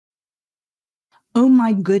Oh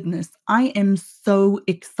my goodness. I am so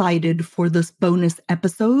excited for this bonus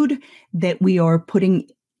episode that we are putting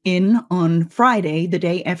in on Friday, the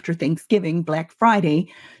day after Thanksgiving, Black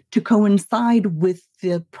Friday, to coincide with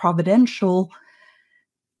the providential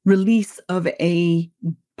release of a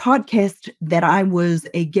podcast that I was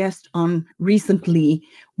a guest on recently,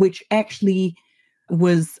 which actually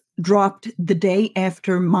was dropped the day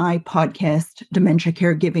after my podcast, Dementia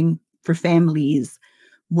Caregiving for Families,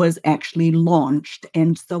 was actually launched.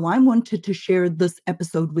 And so I wanted to share this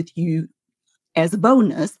episode with you as a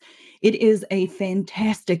bonus. It is a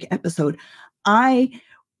fantastic episode.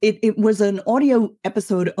 It was an audio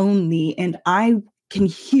episode only, and I can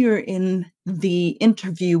hear in the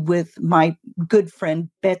interview with my good friend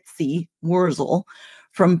Betsy Wurzel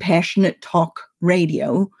from Passionate Talk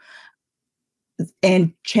Radio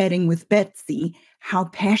and chatting with Betsy how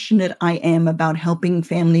passionate I am about helping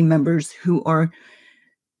family members who are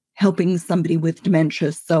helping somebody with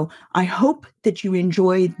dementia. So I hope that you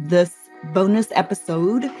enjoyed this bonus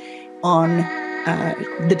episode on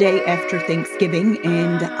the day after Thanksgiving,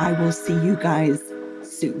 and I will see you guys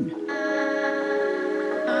soon.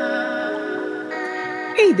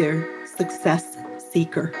 Hey there, success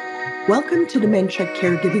seeker. Welcome to Dementia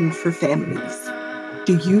Caregiving for Families.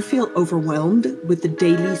 Do you feel overwhelmed with the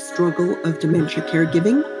daily struggle of dementia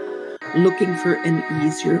caregiving? Looking for an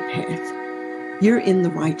easier path? You're in the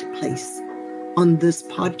right place. On this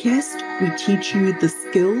podcast, we teach you the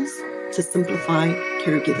skills to simplify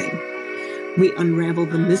caregiving. We unravel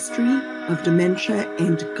the mystery of dementia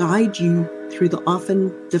and guide you through the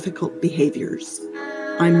often difficult behaviors.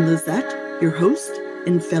 I'm Lizette, your host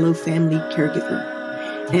and fellow family caregiver.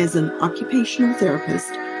 As an occupational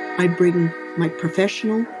therapist, I bring my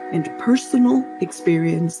professional and personal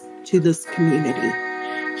experience to this community.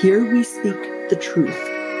 Here we speak the truth,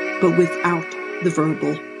 but without the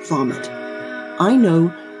verbal vomit. I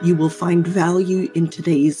know you will find value in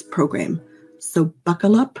today's program, so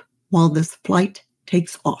buckle up while this flight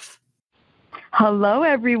takes off. Hello,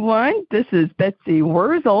 everyone. This is Betsy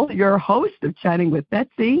Wurzel, your host of Chatting with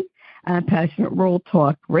Betsy on Passionate Rural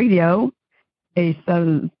Talk Radio, a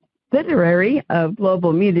subsidiary of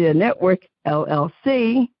Global Media Network,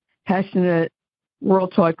 LLC. Passionate Rural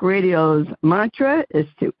Talk Radio's mantra is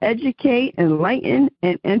to educate, enlighten,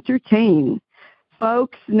 and entertain.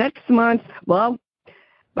 Folks, next month, well,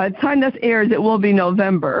 by the time this airs, it will be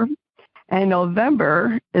November. And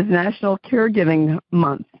November is National Caregiving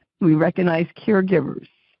Month. We recognize caregivers,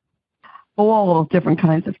 all different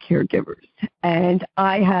kinds of caregivers. And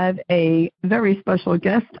I have a very special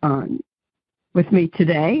guest on with me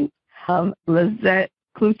today. Lizette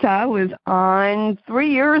Kluta was on 3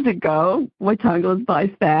 years ago. What time goes by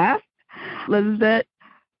fast. Lizette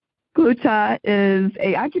Kluta is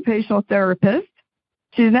an occupational therapist.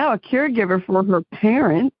 She's now a caregiver for her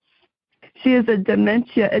parents. She is a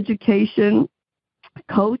dementia education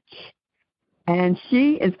coach, and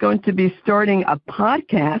she is going to be starting a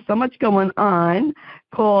podcast, so much going on,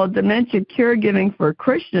 called Dementia Caregiving for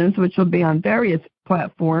Christians, which will be on various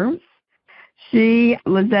platforms.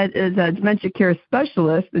 Lizette is a dementia care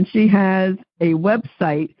specialist, and she has a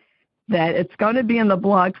website that it's going to be in the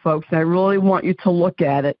blog, folks. I really want you to look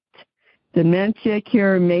at it.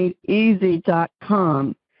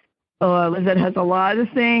 DementiaCareMadeEasy.com. Lizette has a lot of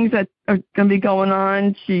things that are going to be going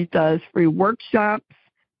on. She does free workshops.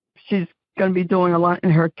 She's going to be doing a lot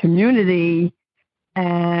in her community.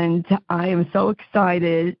 And I am so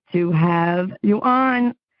excited to have you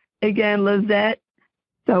on again, Lizette.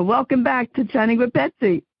 So welcome back to Chatting with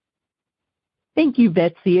Betsy. Thank you,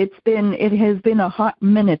 Betsy. It has been a hot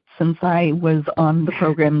minute since I was on the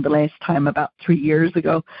program the last time, about 3 years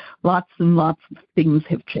ago. Lots and lots of things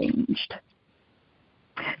have changed.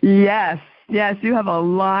 Yes, you have a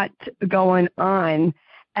lot going on.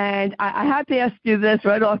 And I have to ask you this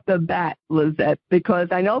right off the bat, Lizette, because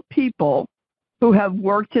I know people who have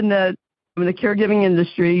worked in the caregiving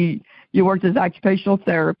industry. You worked as occupational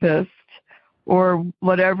therapist or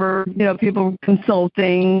whatever, people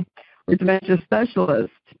consulting or dementia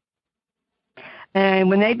specialist. And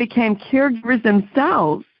when they became caregivers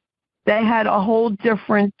themselves, they had a whole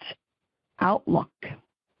different outlook.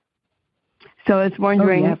 So I was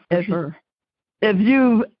wondering if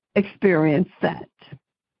you experienced that.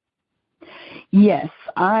 Yes,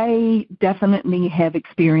 I definitely have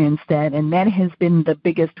experienced that, and that has been the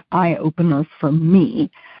biggest eye-opener for me.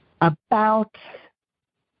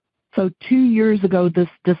 So 2 years ago this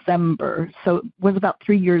December, so it was about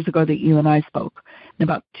 3 years ago that you and I spoke, and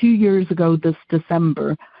about 2 years ago this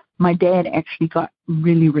December, my dad actually got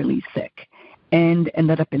really, really sick and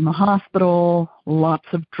ended up in the hospital, lots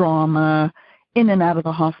of drama, in and out of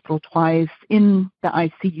the hospital twice, in the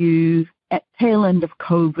ICU, at tail end of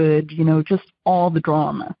COVID, just all the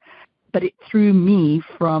drama. But it threw me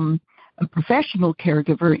from a professional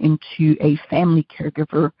caregiver into a family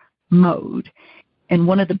caregiver mode. And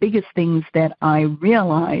one of the biggest things that I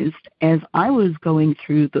realized as I was going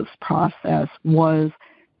through this process was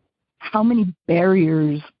how many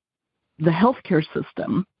barriers the healthcare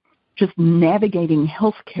system, just navigating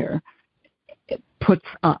healthcare, puts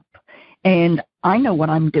up. And I know what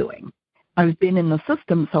I'm doing. I've been in the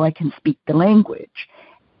system, so I can speak the language.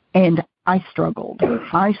 And I struggled.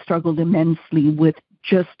 I struggled immensely with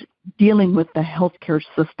just dealing with the healthcare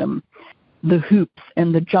system, the hoops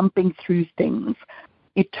and the jumping through things.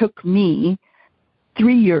 It took me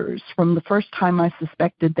 3 years from the first time I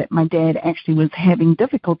suspected that my dad actually was having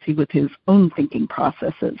difficulty with his own thinking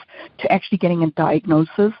processes to actually getting a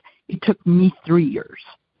diagnosis. It took me 3 years.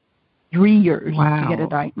 3 years Wow. to get a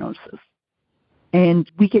diagnosis. And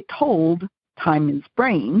we get told time is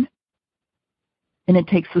brain, and it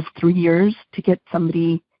takes us 3 years to get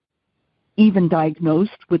somebody even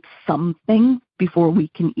diagnosed with something before we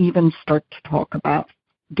can even start to talk about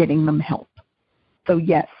getting them help. So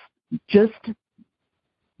yes, just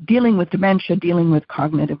dealing with dementia, dealing with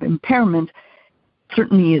cognitive impairment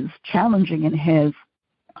certainly is challenging and has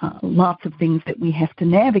lots of things that we have to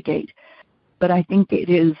navigate. But I think it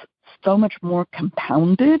is so much more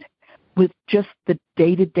compounded with just the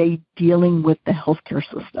day-to-day dealing with the healthcare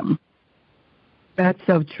system. That's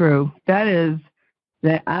so true. That is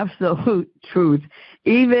the absolute truth.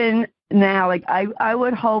 Even now, like I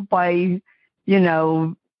would hope by,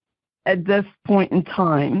 at this point in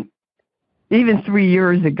time, even 3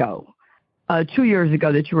 years ago, 2 years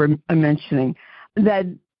ago that you were mentioning, that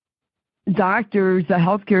doctors, the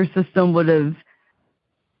healthcare system would have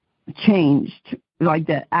changed, like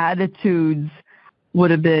the attitudes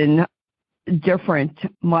would have been different.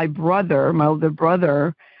 My older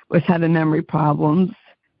brother, was having memory problems,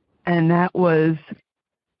 and that was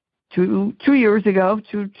 2 years ago,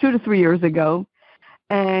 2 to 3 years ago,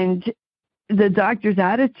 and the doctor's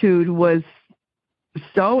attitude was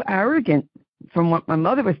so arrogant from what my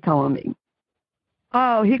mother was telling me.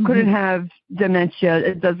 Oh, he couldn't have dementia.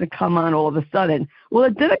 It doesn't come on all of a sudden. Well,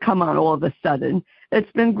 it didn't come on all of a sudden.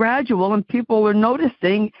 It's been gradual, and people were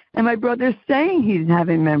noticing, and my brother's saying he's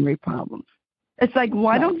having memory problems. It's like,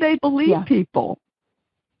 why don't they believe people?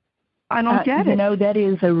 I don't get it. That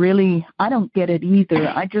is I don't get it either.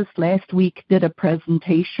 I just last week did a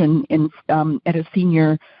presentation at a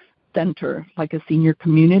senior center, like a senior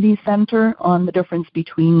community center, on the difference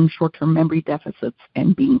between short-term memory deficits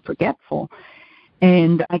and being forgetful.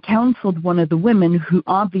 And I counseled one of the women who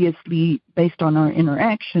obviously, based on our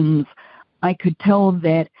interactions, I could tell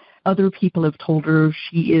that other people have told her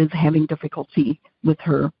she is having difficulty with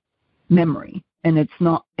her memory. And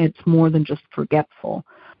it's more than just forgetful.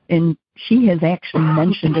 And she has actually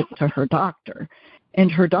mentioned it to her doctor.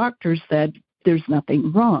 And her doctor said there's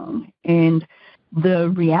nothing wrong. And the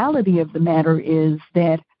reality of the matter is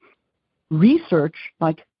that research,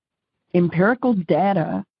 like empirical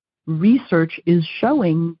data, research is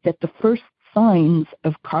showing that the first signs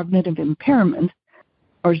of cognitive impairment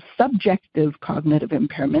are subjective cognitive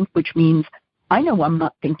impairment, which means I know I'm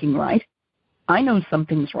not thinking right. I know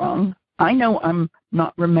something's wrong. I know I'm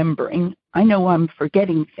not remembering. I know I'm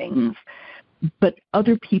forgetting things, but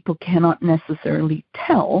other people cannot necessarily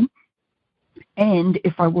tell. And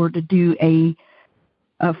if I were to do a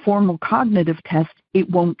formal cognitive test, it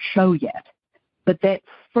won't show yet. But that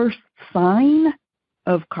first sign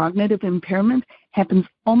of cognitive impairment happens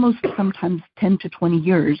almost sometimes 10 to 20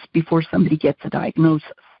 years before somebody gets a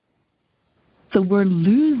diagnosis. So we're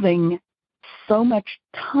losing so much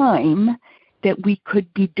time that we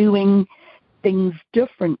could be doing things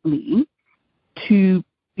differently to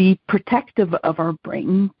be protective of our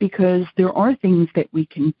brain, because there are things that we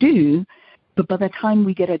can do, but by the time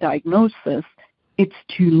we get a diagnosis, it's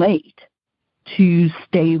too late to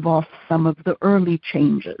stave off some of the early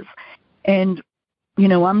changes. And,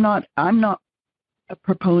 I'm not a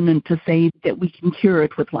proponent to say that we can cure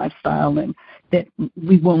it with lifestyle and that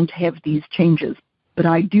we won't have these changes. But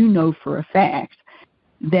I do know for a fact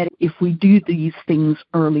that if we do these things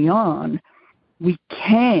early on, we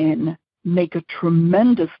can make a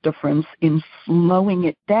tremendous difference in slowing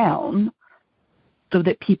it down so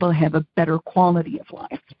that people have a better quality of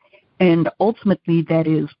life. And ultimately, that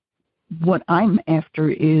is what I'm after,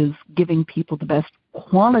 is giving people the best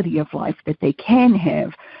quality of life that they can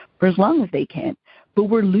have for as long as they can. But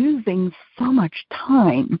we're losing so much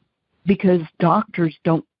time because doctors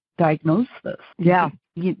don't diagnose this. Yeah.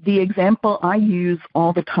 The example I use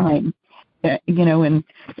all the time, and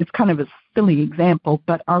it's kind of a silly example,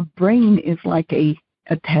 but our brain is like a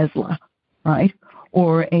Tesla, right?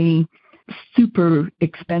 Or a super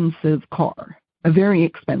expensive car, a very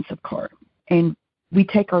expensive car. And we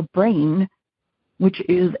take our brain, which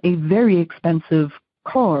is a very expensive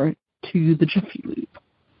car, to the Jiffy Lube.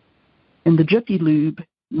 And the Jiffy Lube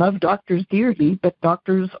love doctors dearly, but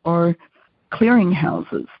doctors are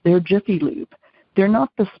clearinghouses. They're Jiffy Lube. They're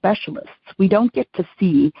not the specialists. We don't get to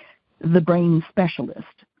see the brain specialist.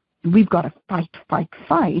 We've got to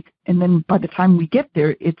fight, and then by the time we get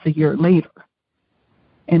there, it's a year later.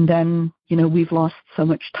 And then, we've lost so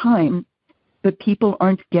much time, but people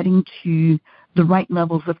aren't getting to the right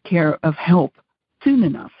levels of care, of help soon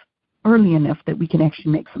enough, early enough that we can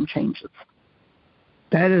actually make some changes.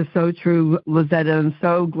 That is so true, Lizette. I'm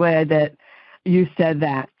so glad that you said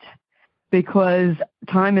that, because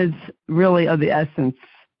time is really of the essence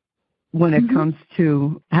when it comes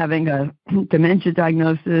to having a dementia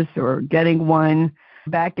diagnosis or getting one.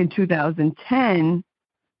 Back in 2010,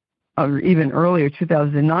 or even earlier,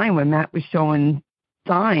 2009, when Matt was showing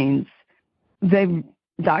signs,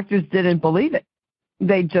 doctors didn't believe it.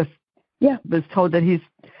 They just was told that he's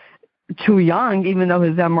too young, even though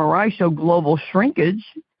his MRI showed global shrinkage.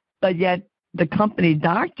 But yet the company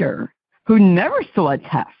doctor, who never saw a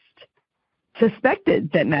test,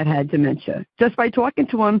 suspected that Matt had dementia just by talking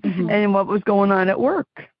to him and what was going on at work.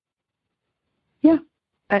 Yeah.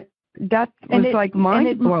 That was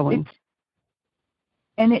mind-blowing.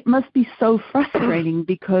 And it must be so frustrating,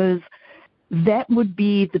 because that would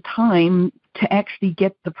be the time to actually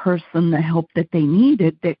get the person the help that they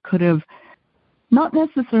needed, that could have not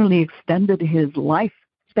necessarily extended his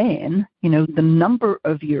lifespan, the number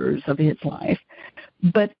of years of his life,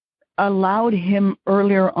 but allowed him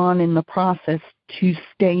earlier on in the process to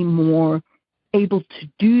stay more able to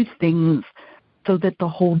do things, so that the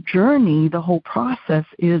whole journey, the whole process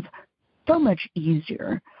is so much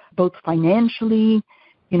easier, both financially,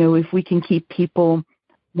 if we can keep people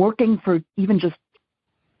working for even just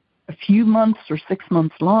a few months or 6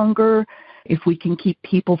 months longer, if we can keep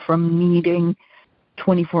people from needing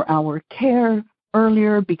 24-hour care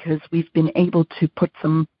earlier because we've been able to put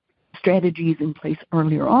some strategies in place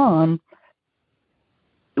earlier on,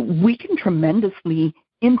 we can tremendously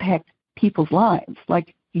impact people's lives.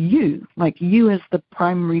 Like you as the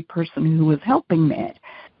primary person who was helping Matt,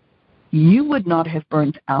 you would not have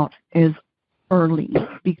burnt out as early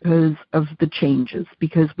because of the changes,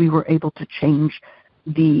 because we were able to change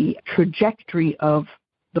the trajectory of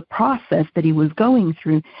the process that he was going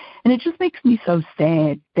through. And it just makes me so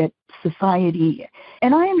sad that society,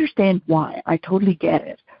 and I understand why, I totally get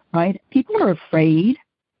it, right? People are afraid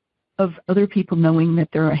of other people knowing that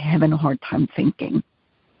they're having a hard time thinking.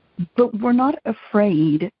 But we're not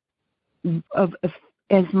afraid of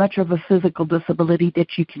as much of a physical disability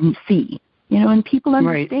that you can see. And people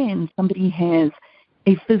understand somebody has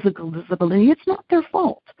a physical disability. It's not their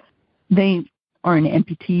fault. They are an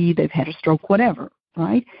amputee, they've had a stroke, whatever,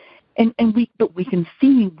 right? But we can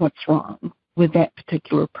see what's wrong with that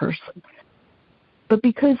particular person. But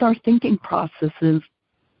because our thinking processes,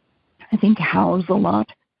 I think, house a lot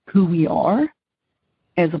who we are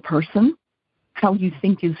as a person, how you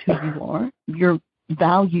think is who you are, your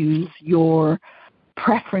values, your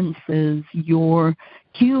preferences, your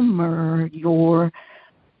humor,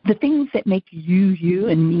 the things that make you, you,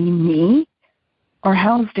 and me, are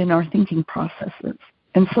housed in our thinking processes.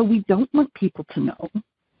 And so we don't want people to know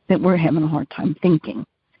that we're having a hard time thinking,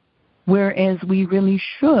 whereas we really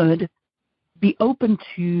should be open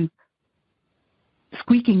to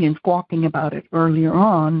squeaking and squawking about it earlier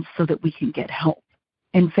on so that we can get help.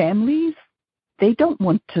 And families, they don't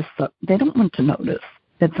want to notice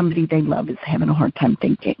that somebody they love is having a hard time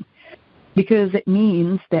thinking, because it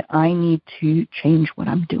means that I need to change what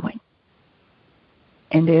I'm doing.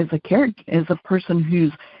 And as a person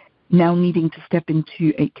who's now needing to step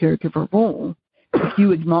into a caregiver role, if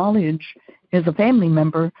you acknowledge as a family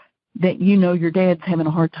member that your dad's having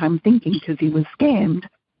a hard time thinking because he was scammed,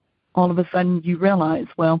 all of a sudden you realize,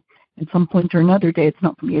 well, at some point or another, Dad's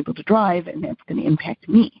not going to be able to drive, and that's going to impact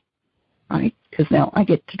me, right? Because now I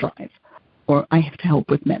get to drive, or I have to help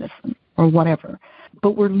with medicine, or whatever.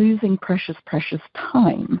 But we're losing precious, precious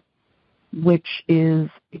time, which is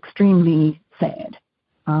extremely sad,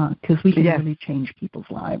 because we can really change people's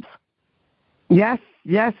lives. Yes,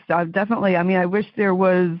 definitely. I mean, I wish there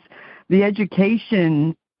was the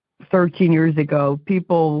education 13 years ago,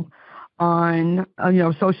 people on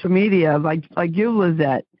social media like you,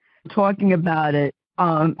 Lizette, talking about it,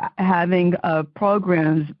 having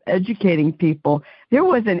programs educating people. There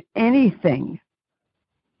wasn't anything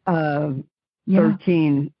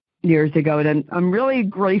 13 years ago, and I'm really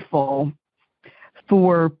grateful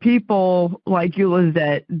for people like you,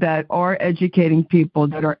 Lizette, that are educating people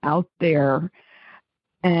that are out there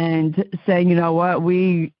and saying, you know what,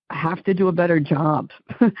 we have to do a better job.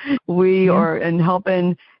 We are and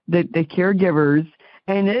helping the caregivers.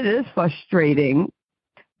 And it is frustrating,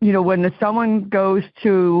 you know, when someone goes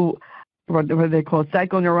to what they call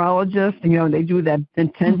psychoneurologist, you know, they do that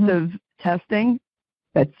intensive testing,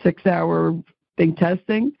 that 6-hour big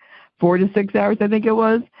testing, 4 to 6 hours, I think it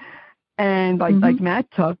was. And like Matt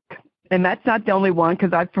took, and Matt's not the only one,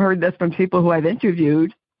 because I've heard this from people who I've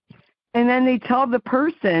interviewed. And then they tell the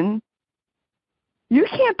person, you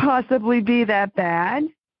can't possibly be that bad.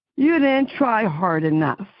 You didn't try hard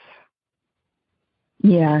enough.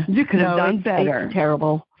 Yeah. You could have done better. It's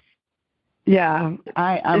terrible. Yeah.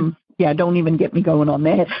 Don't even get me going on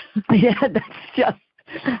that. Yeah, that's just,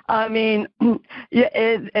 I mean,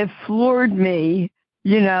 it floored me,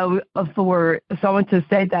 you know, for someone to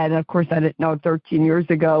say that. And of course, I didn't know 13 years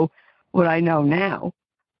ago what I know now.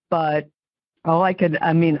 But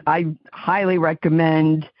I highly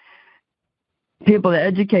recommend people to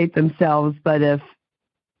educate themselves. But if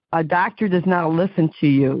a doctor does not listen to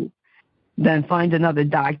you, then find another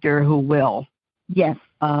doctor who will. Yes.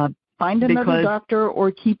 Find another doctor or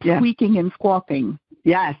keep squeaking and squawking.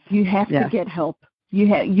 Yes. You have to get help.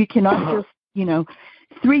 You cannot just, you know,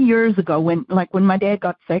 3 years ago when my dad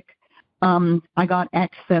got sick, I got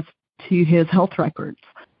access to his health records.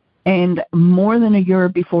 And more than a year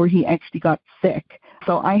before he actually got sick.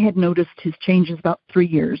 So I had noticed his changes about 3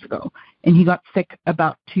 years ago, and he got sick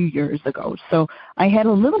about 2 years ago. So I had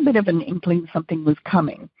a little bit of an inkling something was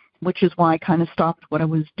coming, which is why I kind of stopped what I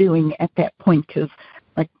was doing at that point, because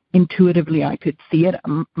like intuitively I could see it.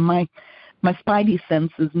 My spidey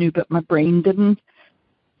senses knew, but my brain didn't.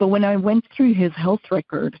 But when I went through his health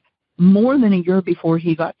record, more than a year before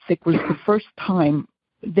he got sick was the first time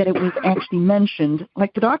that it was actually mentioned.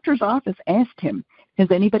 Like the doctor's office asked him, has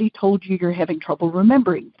anybody told you you're having trouble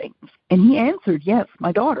remembering things? And he answered, yes,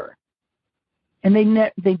 my daughter. And they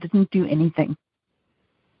didn't do anything.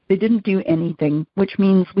 They didn't do anything, which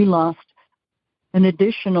means we lost an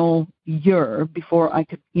additional year before I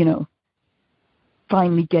could, you know,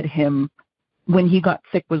 finally get him. When he got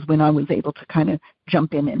sick was when I was able to kind of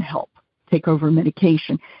jump in and help, take over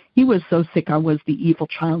medication. He was so sick I was the evil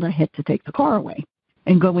child. I had to take the car away.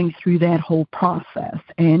 And going through that whole process,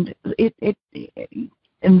 and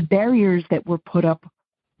and barriers that were put up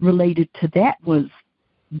related to that was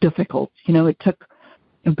difficult. You know, it took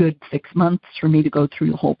a good 6 months for me to go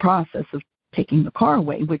through the whole process of taking the car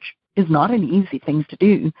away, which is not an easy thing to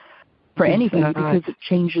do for anybody because it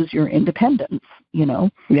changes your independence, you know.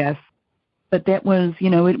 Yes. But that was, you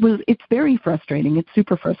know, it's very frustrating. It's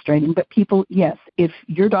super frustrating. But people, yes, if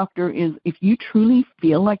your doctor if you truly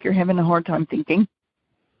feel like you're having a hard time thinking,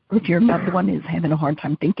 if your loved one is having a hard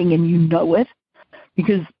time thinking and you know it,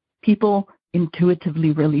 because people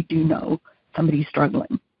intuitively really do know somebody's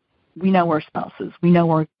struggling. We know our spouses. We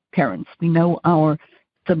know our parents. We know our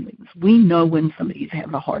siblings. We know when somebody's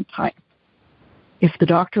having a hard time. If the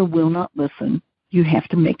doctor will not listen, you have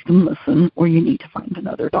to make them listen, or you need to find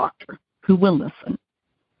another doctor who will listen,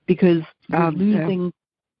 because you're losing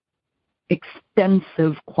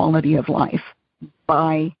extensive quality of life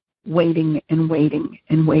by waiting and waiting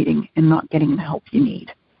and waiting and not getting the help you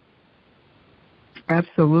need.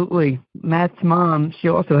 Absolutely. Matt's mom, she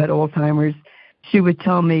also had Alzheimer's. She would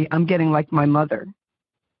tell me, I'm getting like my mother.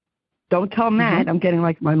 Don't tell Matt, I'm getting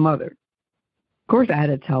like my mother. Of course I had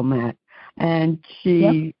to tell Matt. And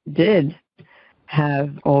she did have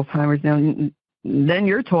Alzheimer's. Now, then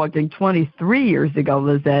you're talking 23 years ago,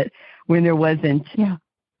 Lizette, when there wasn't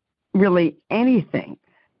really anything,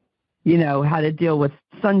 you know, how to deal with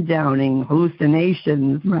sundowning,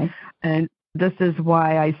 hallucinations. Right. And this is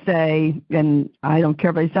why I say, and I don't care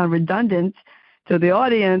if I sound redundant to the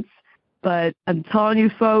audience, but I'm telling you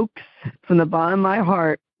folks from the bottom of my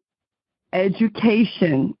heart,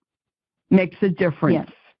 education makes a difference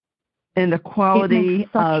in the quality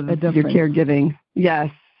of your caregiving. Yes.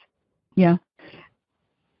 Yeah.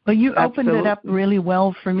 Well, you opened it up really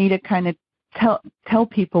well for me to kind of tell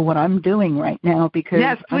people what I'm doing right now, because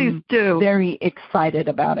I'm very excited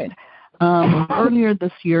about it. Earlier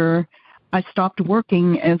this year, I stopped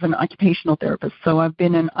working as an occupational therapist. So I've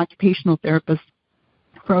been an occupational therapist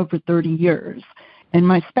for over 30 years. And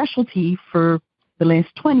my specialty for the last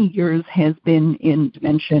 20 years has been in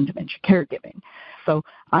dementia and dementia caregiving. So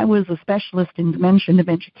I was a specialist in dementia and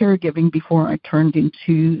dementia caregiving before I turned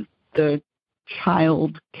into the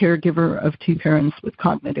child caregiver of two parents with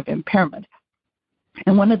cognitive impairment.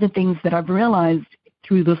 And one of the things that I've realized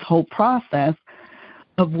through this whole process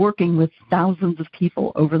of working with thousands of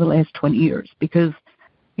people over the last 20 years because,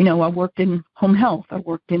 I worked in home health, I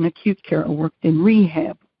worked in acute care, I worked in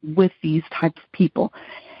rehab with these types of people.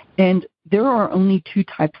 And there are only two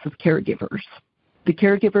types of caregivers. The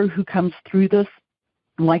caregiver who comes through this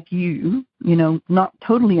like you, not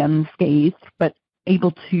totally unscathed, but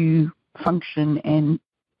able to function and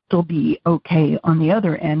still be okay on the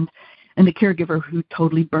other end, and the caregiver who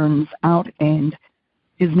totally burns out and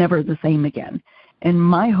is never the same again. And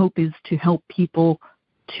my hope is to help people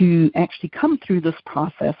to actually come through this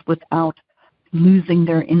process without losing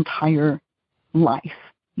their entire life,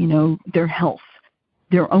 their health,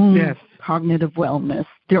 their own cognitive wellness,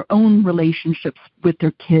 their own relationships with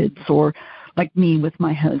their kids, or like me with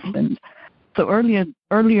my husband. So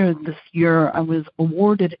earlier this year, I was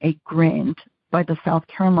awarded a grant by the South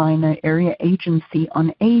Carolina Area Agency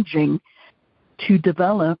on Aging to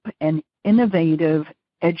develop an innovative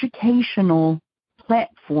educational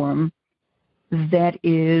platform that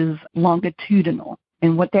is longitudinal.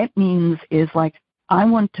 And what that means is I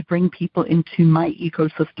want to bring people into my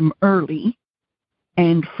ecosystem early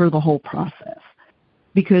and for the whole process.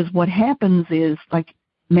 Because what happens is,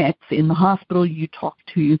 Matt's in the hospital, you talk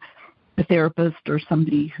to a therapist or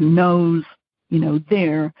somebody who knows,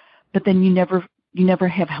 there, but then you never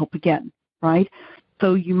have help again, right?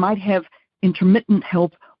 So you might have intermittent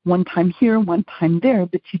help one time here, one time there,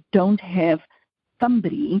 but you don't have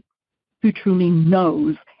somebody who truly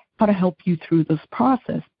knows how to help you through this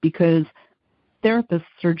process, because therapists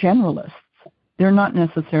are generalists. They're not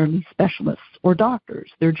necessarily specialists or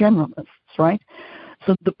doctors. They're generalists, right?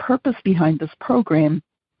 So the purpose behind this program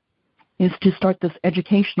is to start this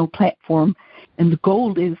educational platform, and the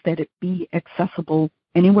goal is that it be accessible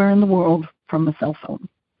anywhere in the world from a cell phone.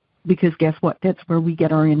 Because guess what? That's where we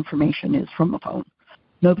get our information, is from a phone.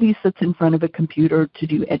 Nobody sits in front of a computer to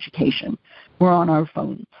do education. We're on our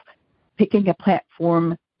phones. Picking a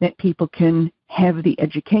platform that people can have the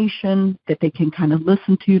education, that they can kind of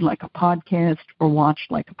listen to like a podcast, or watch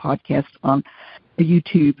like a podcast on a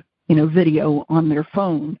YouTube, video on their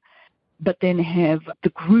phone, but then have the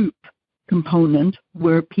group component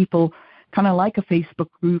where people kind of like a Facebook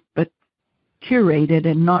group, but curated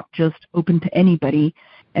and not just open to anybody,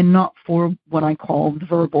 and not for what I call the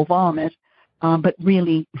verbal vomit, but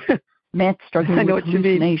really Matt's struggling with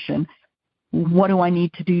hallucination. What do I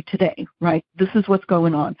need to do today, right? This is what's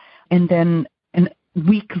going on. And then an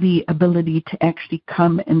weekly ability to actually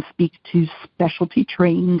come and speak to specialty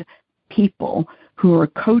trained people who are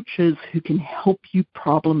coaches who can help you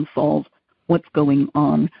problem solve what's going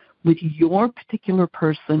on with your particular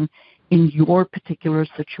person in your particular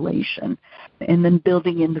situation, and then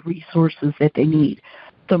building in the resources that they need.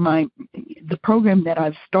 So the program that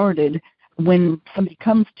I've started, when somebody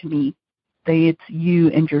comes to me, say it's you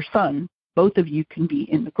and your son, both of you can be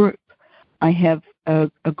in the group. I have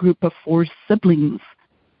a group of 4 siblings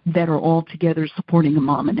that are all together supporting a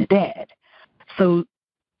mom and a dad. So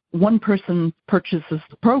one person purchases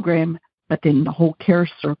the program, but then the whole care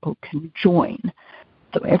circle can join.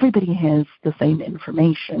 So everybody has the same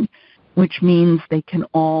information, which means they can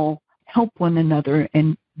all help one another,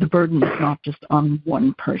 and the burden is not just on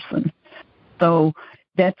one person. So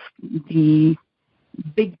that's the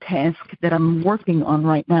big task that I'm working on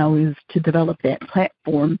right now, is to develop that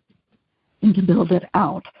platform and to build it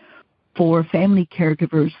out for family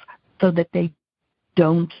caregivers so that they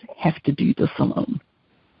don't have to do this alone.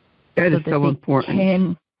 That is so important. They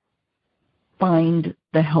can find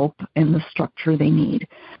the help and the structure they need.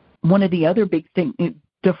 One of the other big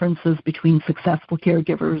differences between successful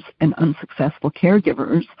caregivers and unsuccessful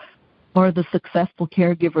caregivers are the successful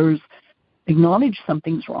caregivers acknowledge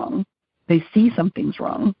something's wrong, they see something's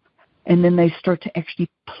wrong, and then they start to actually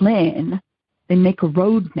plan. They make a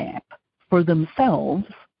roadmap for themselves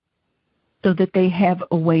so that they have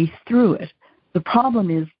a way through it. The problem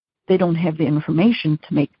is they don't have the information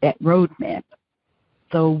to make that roadmap.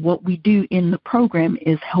 So what we do in the program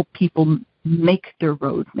is help people make their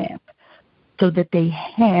roadmap so that they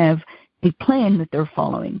have a plan that they're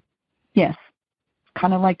following. Yes,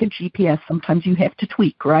 kind of like a GPS. Sometimes you have to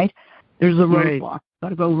tweak, right? There's a roadblock. Right. You got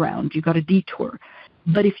to go around. You got a detour.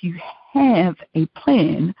 But if you have a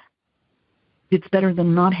plan, it's better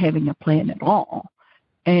than not having a plan at all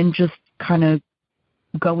and just kind of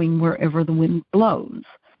going wherever the wind blows.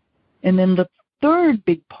 And then the third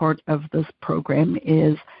big part of this program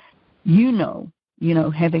is,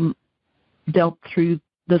 having dealt through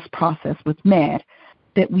this process with Matt,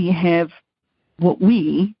 that we have what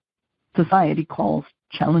society calls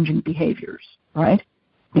challenging behaviors, right?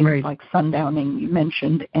 Things like sundowning, you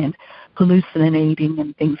mentioned, and hallucinating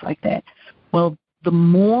and things like that. Well, the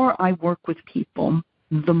more I work with people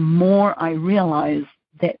the more I realized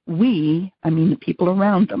that we, I mean the people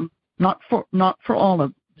around them, not for all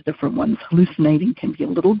of the different ones. Hallucinating can be a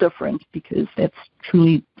little different because that's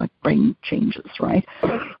truly like brain changes, right?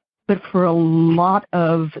 But for a lot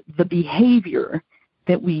of the behavior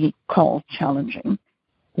that we call challenging,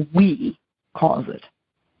 we cause it,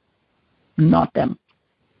 not them.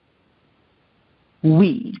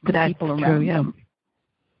 We, the That's people around true, yeah. them.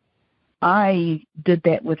 I did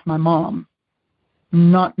that with my mom,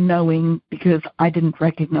 not knowing because I didn't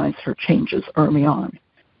recognize her changes early on.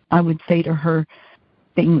 I would say to her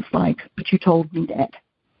things like, but you told me that.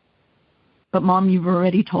 But Mom, you've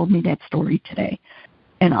already told me that story today.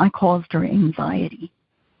 And I caused her anxiety,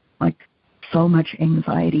 like so much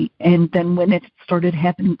anxiety. And then when it started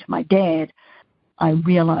happening to my dad, I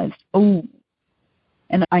realized, oh,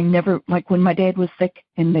 and I never, like when my dad was sick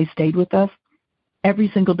and they stayed with us,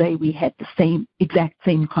 every single day we had the exact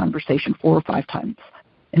same conversation 4 or 5 times.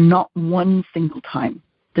 And not one single time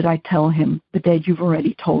did I tell him, but Dad, you've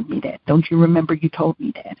already told me that. Don't you remember you told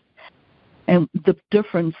me that? And the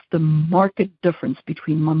difference, the marked difference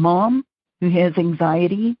between my mom, who has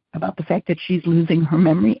anxiety about the fact that she's losing her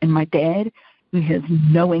memory, and my dad, who has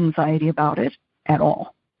no anxiety about it at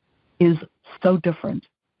all, is so different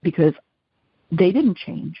because they didn't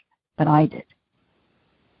change, but I did.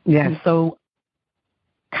 Yes. And so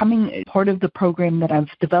part of the program that I've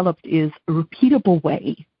developed is a repeatable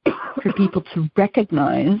way for people to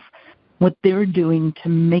recognize what they're doing to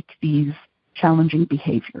make these challenging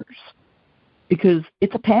behaviors. Because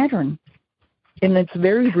it's a pattern, and it's a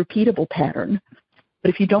very repeatable pattern. But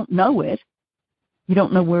if you don't know it, you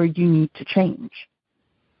don't know where you need to change.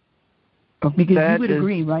 Because you would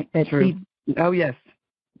agree, right, Betsy? True. Oh, yes.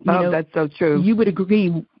 That's so true. You would agree,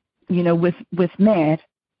 with Matt,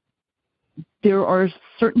 there are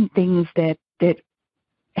certain things that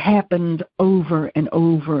happened over and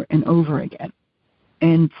over and over again.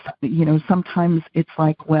 And, sometimes it's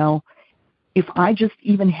like, well, if I just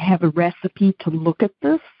even have a recipe to look at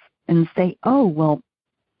this and say, oh, well,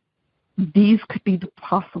 these could be the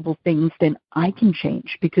possible things, then I can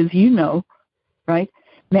change. Because right,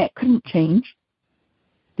 Matt couldn't change.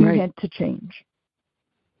 He had to change.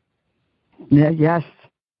 Yeah, yes,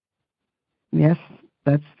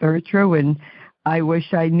 that's very true. And I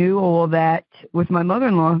wish I knew all that with my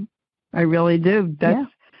mother-in-law. I really do.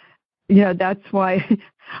 That's why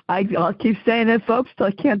I'll keep saying it, folks, till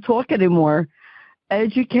I can't talk anymore.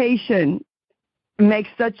 Education makes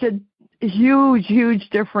such a huge, huge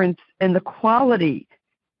difference in the quality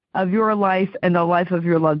of your life and the life of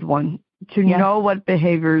your loved one. To know what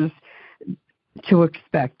behaviors to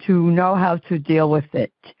expect, to know how to deal with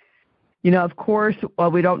it. Of course,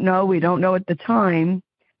 we don't know at the time.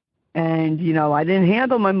 And, I didn't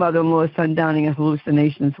handle my mother-in-law's sundowning and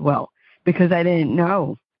hallucinations well because I didn't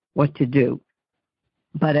know what to do.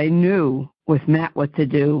 But I knew with Matt what to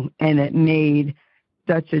do, and it made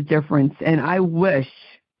such a difference. And I wish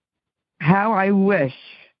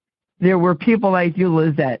there were people like you,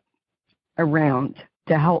 Lizette, around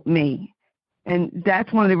to help me. And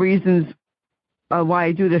that's one of the reasons why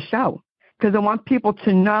I do the show, because I want people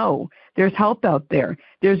to know there's help out there.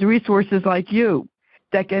 There's resources like you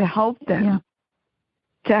that can help them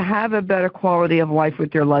to have a better quality of life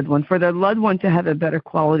with their loved one, for their loved one to have a better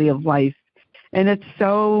quality of life. And it's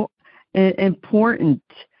so important.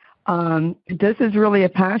 This is really a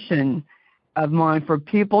passion of mine, for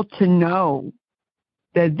people to know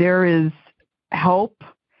that there is help,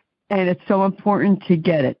 and it's so important to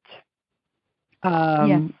get it.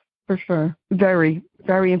 Yes, for sure. Very,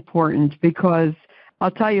 very important, because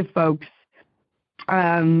I'll tell you, folks,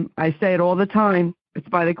 I say it all the time, it's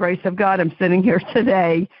by the grace of God I'm sitting here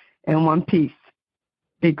today in one piece,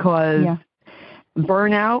 because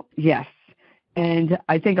burnout, yes. And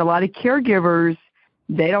I think a lot of caregivers,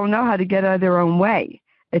 they don't know how to get out of their own way.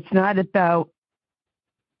 It's not about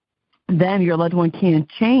them. Your loved one can't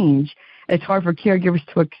change. It's hard for caregivers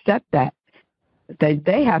to accept that.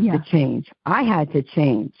 They have to change. I had to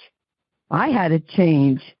change. I had to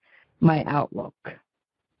change my outlook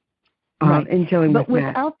in dealing with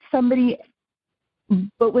that.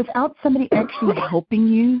 But without somebody actually helping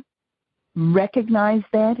you recognize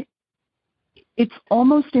that, it's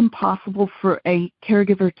almost impossible for a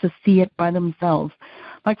caregiver to see it by themselves.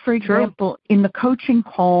 Like, for example, in the coaching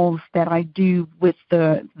calls that I do with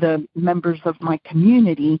the members of my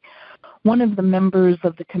community, one of the members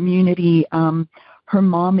of the community, her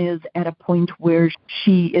mom is at a point where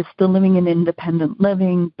she is still living in independent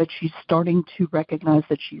living, but she's starting to recognize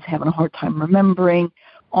that she's having a hard time remembering.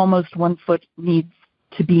 Almost one foot needs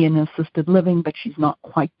to be in assisted living, but she's not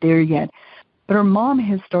quite there yet. But her mom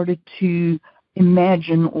has started to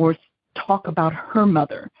imagine or talk about her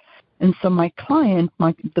mother. And so my client,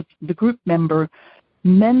 the group member,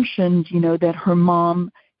 mentioned, that her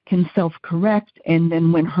mom can self-correct, and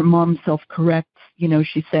then when her mom self-corrects,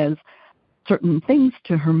 she says certain things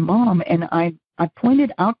to her mom, and I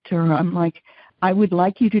pointed out to her, I'm like, I would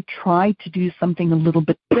like you to try to do something a little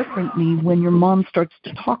bit differently when your mom starts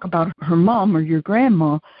to talk about her mom or your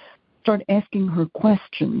grandma. Start asking her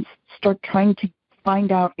questions. Start trying to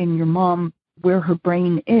find out in your mom where her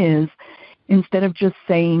brain is, instead of just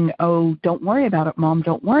saying, oh, don't worry about it, Mom,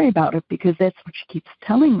 don't worry about it, because that's what she keeps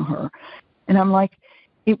telling her. And I'm like,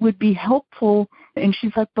 it would be helpful. And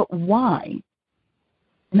she's like, but why?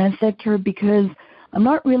 And I said to her, because I'm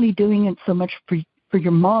not really doing it so much for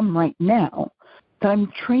your mom right now, but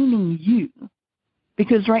I'm training you.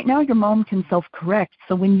 Because right now your mom can self-correct.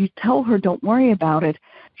 So when you tell her don't worry about it,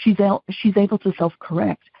 she's able to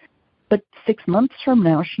self-correct. But 6 months from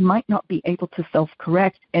now, she might not be able to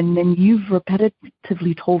self-correct, and then you've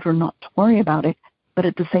repetitively told her not to worry about it, but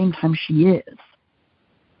at the same time she is.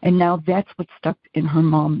 And now that's what's stuck in her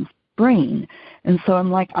mom's brain. And so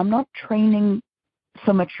I'm like, I'm not training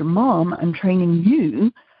so much your mom, I'm training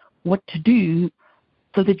you what to do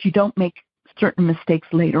so that you don't make certain mistakes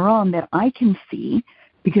later on that I can see,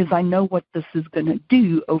 because I know what this is going to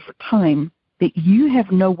do over time, that you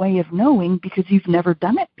have no way of knowing because you've never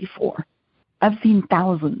done it before. I've seen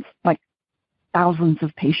thousands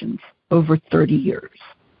of patients over 30 years.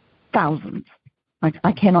 Thousands.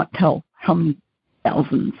 I cannot tell how many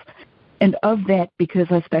thousands. And of that, because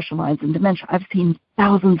I specialize in dementia, I've seen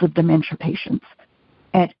thousands of dementia patients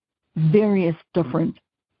at various different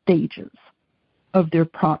stages of their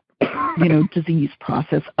disease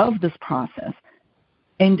process, of this process.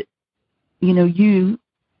 And, you,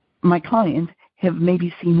 my client, have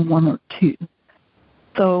maybe seen one or two.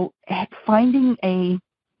 So finding and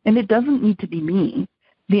it doesn't need to be me.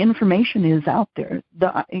 The information is out there.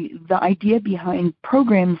 The idea behind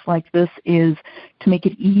programs like this is to make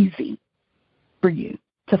it easy for you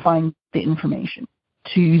to find the information,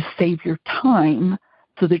 to save your time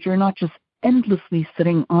so that you're not just endlessly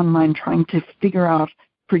sitting online trying to figure out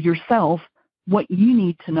for yourself what you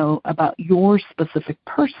need to know about your specific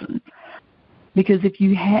person. Because if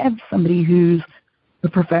you have somebody who's a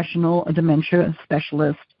professional, a dementia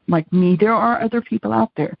specialist like me, there are other people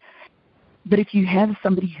out there. But if you have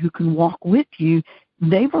somebody who can walk with you,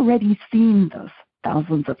 they've already seen this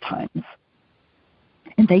thousands of times.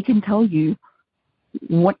 And they can tell you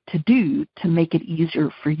what to do to make it easier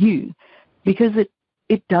for you. Because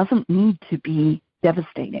it doesn't need to be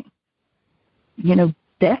devastating.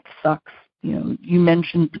 Death sucks. You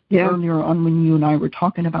mentioned earlier on when you and I were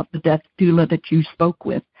talking about the death doula that you spoke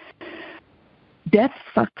with. Death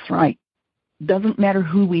sucks, right? Doesn't matter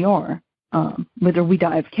who we are, whether we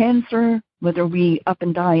die of cancer, whether we up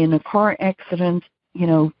and die in a car accident.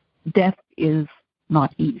 Death is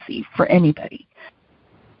not easy for anybody.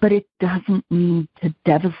 But it doesn't need to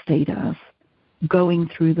devastate us going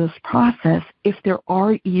through this process if there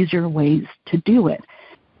are easier ways to do it.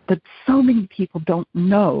 But so many people don't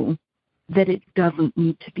know that it doesn't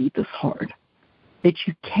need to be this hard, that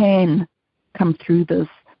you can come through this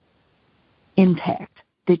intact,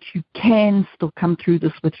 that you can still come through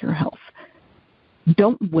this with your health.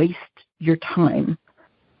 Don't waste your time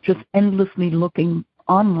just endlessly looking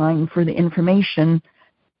online for the information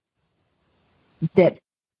that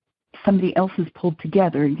somebody else has pulled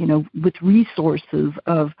together, with resources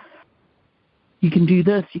of you can do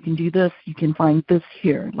this, you can do this, you can find this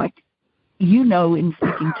here. In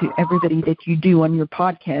speaking to everybody that you do on your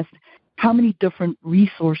podcast, how many different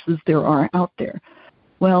resources there are out there.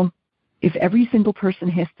 Well, if every single person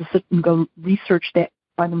has to sit and go research that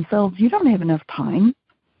by themselves, you don't have enough time.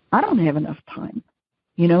 I don't have enough time,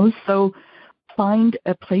 So find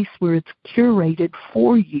a place where it's curated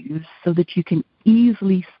for you so that you can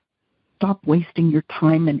easily stop wasting your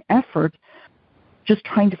time and effort just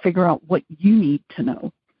trying to figure out what you need to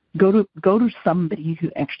know. Go to somebody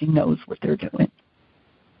who actually knows what they're doing.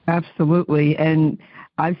 Absolutely. And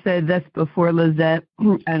I've said this before, Lizette,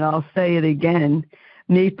 and I'll say it again.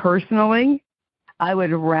 Me personally, I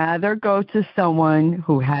would rather go to someone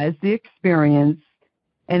who has the experience,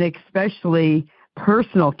 and especially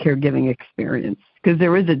personal caregiving experience, because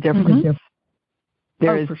there is a difference. Mm-hmm.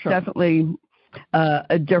 There is definitely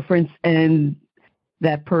a difference in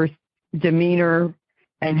that person's demeanor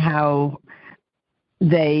and how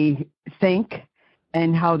they think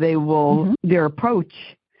and how they will, their approach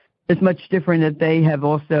is much different if they have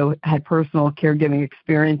also had personal caregiving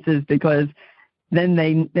experiences, because then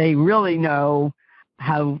they really know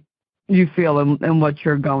how you feel and what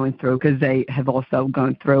you're going through, because they have also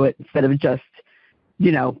gone through it, instead of just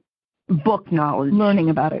book knowledge. Learning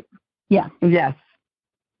about it. Yeah. Yes.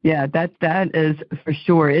 Yeah, that is for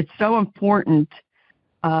sure. It's so important.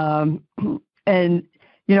 And,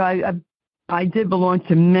 I did belong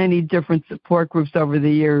to many different support groups over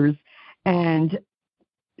the years, and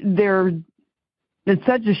it's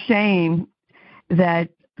such a shame that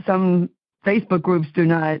some Facebook groups do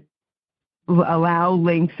not allow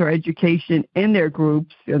links or education in their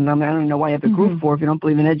groups. And I don't know why you have a group for if you don't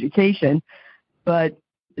believe in education, but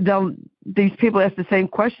these people ask the same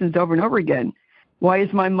questions over and over again. Why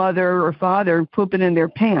is my mother or father pooping in their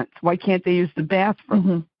pants? Why can't they use the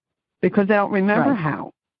bathroom? Because they don't remember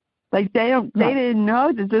how. Like they didn't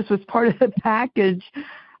know that this was part of the package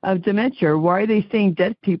of dementia. Why are they seeing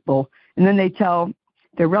dead people? And then they tell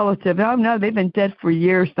their relative, oh no, they've been dead for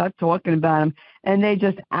years, stop talking about them. And they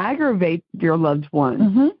just aggravate your loved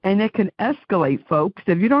one. And it can escalate, folks.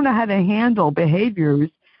 If you don't know how to handle behaviors,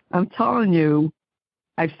 I'm telling you,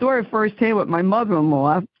 I saw it firsthand with my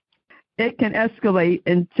mother-in-law. It can escalate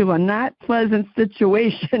into a not pleasant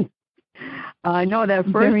situation. I know that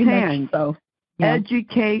firsthand. Very much so. Yeah.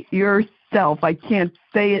 Educate yourself. I can't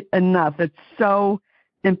say it enough. It's so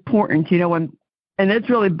important, and it's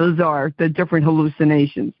really bizarre, the different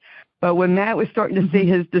hallucinations. But when Matt was starting to see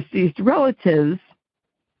his deceased relatives,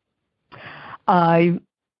 because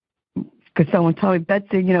someone told me,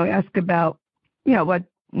 Betsy, ask about,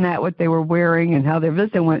 what they were wearing and how their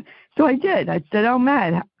visit went. So I did. I said, oh,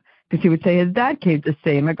 Matt, because he would say his dad came to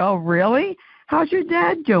see him. I go, oh, really? How's your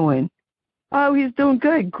dad doing? Oh, he's doing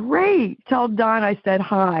good. Great. Tell Don I said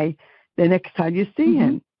hi the next time you see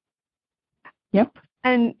him. Yep.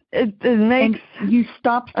 And it makes and you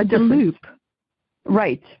stopped the loop.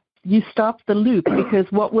 Right. You stopped the loop because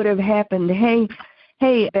what would have happened?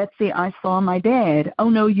 Hey, Betsy, I saw my dad. Oh,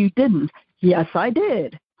 no, you didn't. Yes, I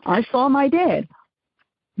did. I saw my dad.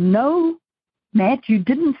 No, Matt, you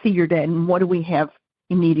didn't see your dad. And what do we have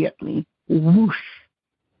immediately? Whoosh.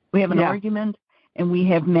 We have an argument, and we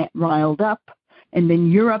have Matt riled up, and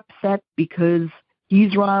then you're upset because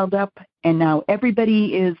he's riled up, and now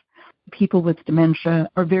people with dementia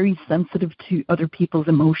are very sensitive to other people's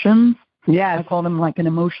emotions. Yes. I call them like an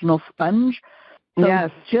emotional sponge. So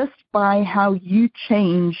just by how you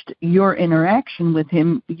changed your interaction with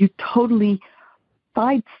him, you totally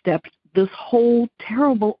sidestepped this whole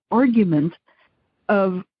terrible argument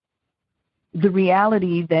of the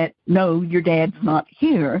reality that, no, your dad's not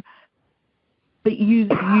here. But you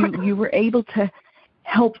were able to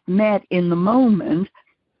help Matt in the moment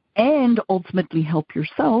and ultimately help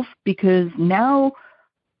yourself, because now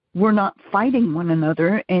we're not fighting one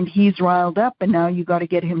another and he's riled up and now you got to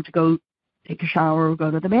get him to go take a shower or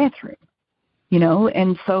go to the bathroom,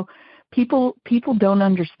 And so people don't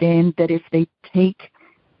understand that if they take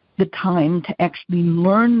the time to actually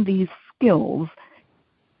learn these skills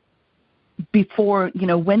before,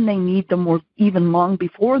 when they need them or even long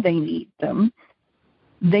before they need them,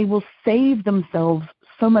 they will save themselves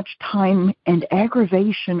so much time and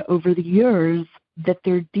aggravation over the years that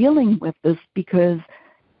they're dealing with this, because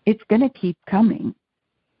it's going to keep coming.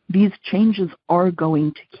 These changes are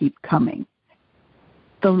going to keep coming.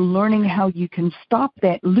 So learning how you can stop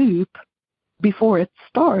that loop before it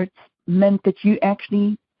starts meant that you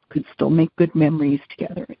actually could still make good memories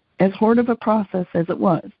together. As hard of a process as it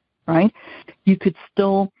was, right? You could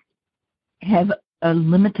still have a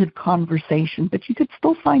limited conversation, but you could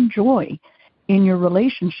still find joy in your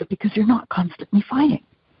relationship because you're not constantly fighting.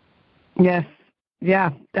 Yes.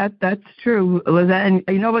 Yeah, that's true, Lizette. And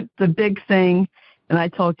you know what the big thing, and I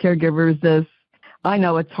tell caregivers this, I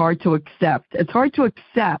know it's hard to accept. It's hard to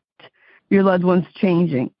accept your loved one's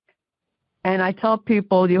changing. And I tell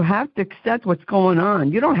people you have to accept what's going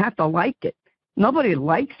on. You don't have to like it. Nobody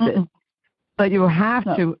likes it. But you have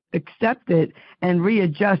to accept it and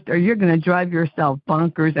readjust, or you're going to drive yourself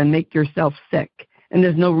bonkers and make yourself sick. And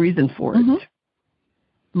there's no reason for it.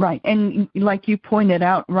 Right. And like you pointed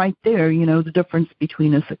out right there, the difference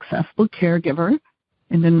between a successful caregiver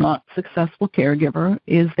and a not successful caregiver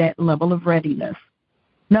is that level of readiness.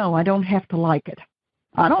 No, I don't have to like it.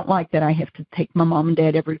 I don't like that I have to take my mom and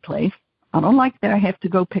dad every place. I don't like that I have to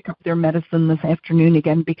go pick up their medicine this afternoon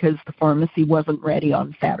again because the pharmacy wasn't ready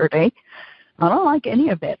on Saturday. I don't like any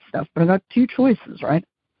of that stuff, but I got two choices, right?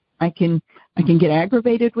 I can get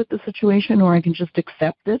aggravated with the situation, or I can just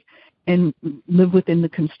accept it and live within the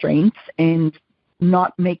constraints and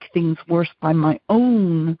not make things worse by my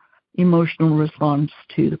own emotional response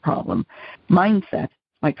to the problem. Mindset,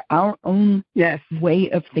 like our own way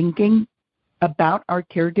of thinking about our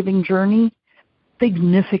caregiving journey,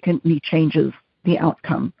 significantly changes the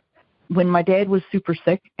outcome. When my dad was super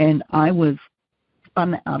sick and I was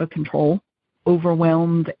spun out of control,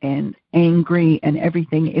 overwhelmed and angry and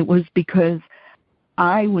everything, it was because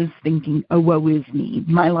I was thinking, oh, woe is me.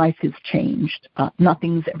 My life has changed.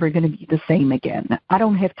 Nothing's ever going to be the same again. I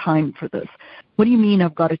don't have time for this. What do you mean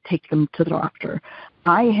I've got to take them to the doctor?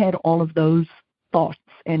 I had all of those thoughts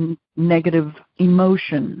and negative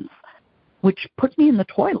emotions, which put me in the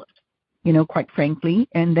toilet, quite frankly.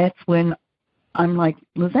 And that's when I'm like,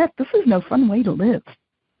 Lizette, this is no fun way to live.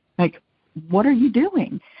 Like, what are you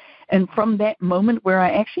doing? And from that moment where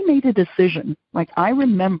I actually made a decision, like I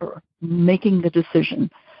remember making the decision,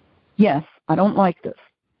 yes, I don't like this,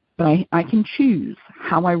 but I can choose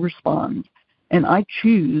how I respond. And I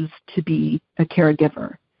choose to be a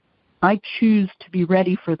caregiver. I choose to be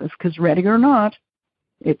ready for this, because ready or not,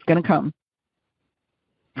 it's going to come.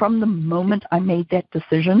 From the moment I made that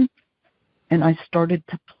decision and I started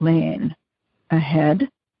to plan ahead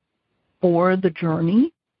for the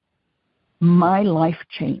journey, my life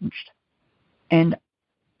changed. And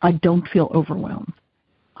I don't feel overwhelmed.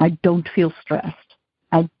 I don't feel stressed.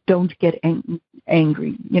 I don't get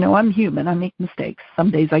angry. I'm human. I make mistakes. Some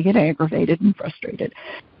days I get aggravated and frustrated.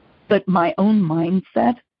 But my own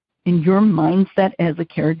mindset and your mindset as a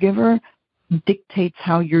caregiver dictates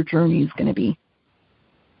how your journey is going to be.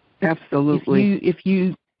 Absolutely. If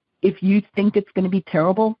you think it's going to be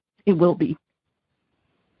terrible, it will be.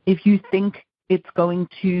 If you think it's going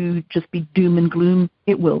to just be doom and gloom,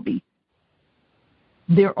 it will be.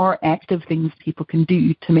 There are active things people can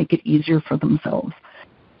do to make it easier for themselves,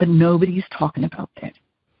 but nobody's talking about that.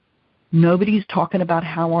 Nobody's talking about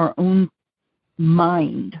how our own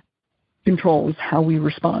mind controls how we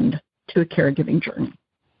respond to a caregiving journey.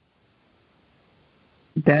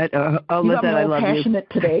 That Lizette, I love passionate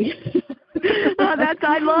you. Today.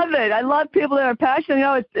 I love it. I love people that are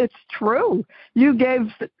passionate. It's true. You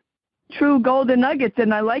gave true golden nuggets,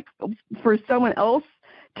 and I like for someone else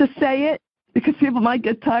to say it, because people might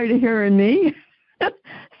get tired of hearing me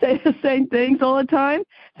say the same things all the time.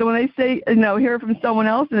 So when they say, hear it from someone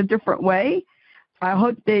else in a different way, I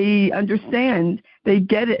hope they understand. They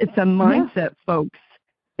get it. It's a mindset, folks.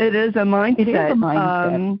 It is a mindset. It is a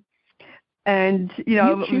mindset. And,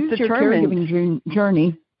 you choose your caregiving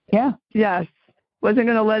journey. Yeah. Yes. Wasn't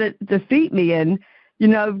going to let it defeat me. And,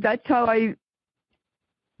 that's how I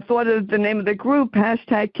thought of the name of the group,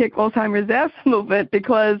 #Kick Alzheimer's Ass Movement,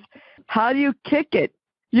 because how do you kick it?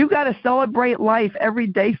 You got to celebrate life every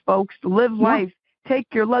day, folks. Live life. Take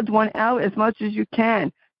your loved one out as much as you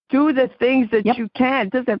can. Do the things that you can.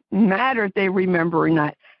 It doesn't matter if they remember or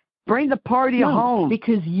not. Bring the party home.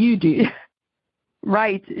 Because you do.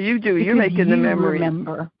 Right, you do. You're making the memories.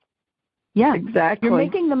 Remember. Yeah, exactly. You're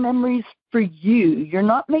making the memories for you. You're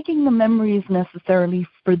not making the memories necessarily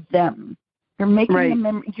for them. You're making the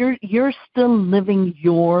memories. You're still living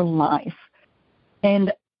your life.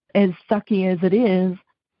 And as sucky as it is,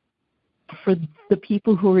 for the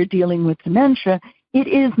people who are dealing with dementia, it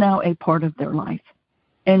is now a part of their life.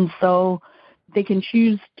 And so they can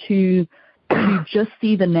choose to just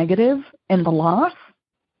see the negative and the loss,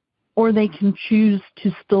 or they can choose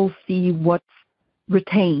to still see what's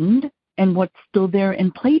retained and what's still there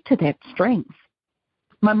and play to that strength.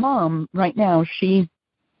 My mom, right now, she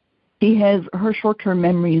has her short-term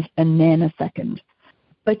memories a nanosecond,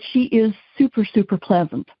 but she is super, super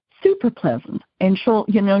pleasant. And she'll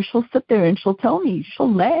sit there and she'll tell me,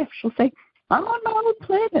 she'll laugh, she'll say, I'm on my own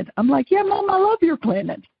planet. I'm like, yeah, Mom, I love your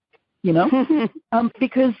planet,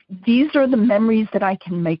 because these are the memories that I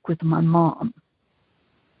can make with my mom,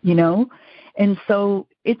 and so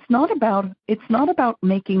it's not about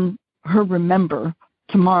making her remember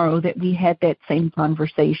tomorrow that we had that same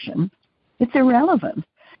conversation. It's irrelevant.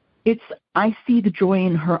 I see the joy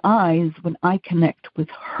in her eyes when I connect with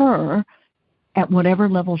her at whatever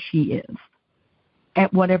level she is,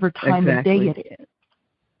 at whatever time of day it is.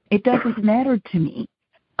 It doesn't matter to me.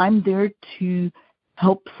 I'm there to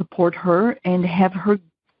help support her and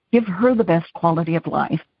give her the best quality of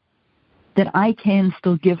life that I can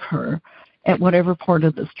still give her at whatever part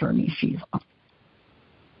of this journey she's on.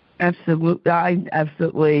 Absolutely. I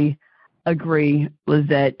absolutely agree,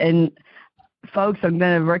 Lizette. And folks, I'm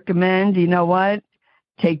going to recommend,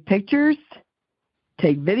 take pictures,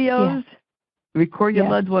 take videos, record your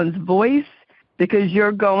loved one's voice, because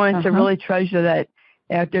you're going to really treasure that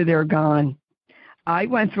after they're gone. I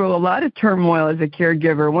went through a lot of turmoil as a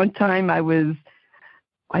caregiver. One time I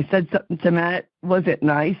said something to Matt, wasn't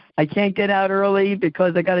nice. I can't get out early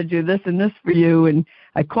because I got to do this and this for you. And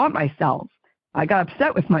I caught myself. I got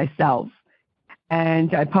upset with myself.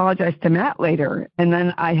 And I apologized to Matt later. And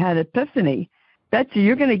then I had an epiphany. Betsy,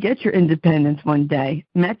 you're going to get your independence one day.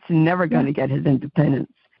 Matt's never going to get his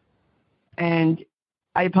independence. And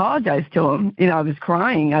I apologized to him. I was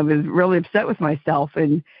crying. I was really upset with myself.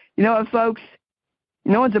 And you know what, folks?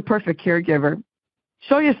 No one's a perfect caregiver.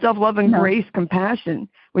 Show yourself love and grace, compassion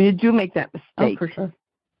when you do make that mistake. Oh, for sure.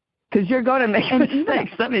 Because you're going to make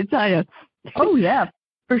mistakes, let me tell you. Oh, yeah,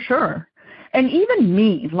 for sure. And even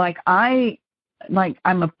me,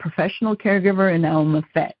 I'm a professional caregiver, and now I'm a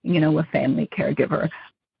family caregiver.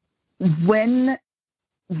 When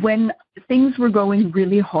things were going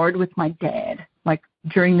really hard with my dad, like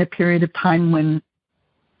during the period of time when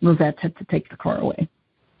Lizette had to take the car away,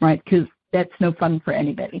 right? Because that's no fun for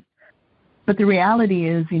anybody. But the reality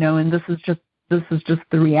is, and this is just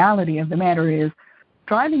the reality of the matter is,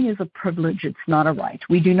 driving is a privilege. It's not a right.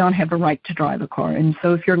 We do not have a right to drive a car. And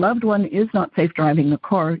so if your loved one is not safe driving the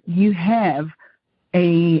car, you have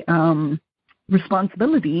a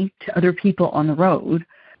responsibility to other people on the road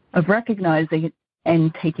of recognizing it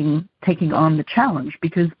and taking on the challenge,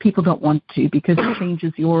 because people don't want to, because it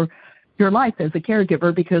changes your life as a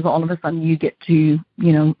caregiver, because all of a sudden you get to,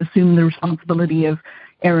 assume the responsibility of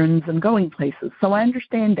errands and going places. So I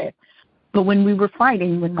understand that. But when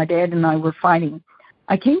my dad and I were fighting,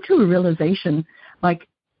 I came to a realization,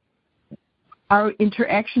 our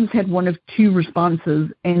interactions had one of two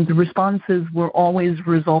responses, and the responses were always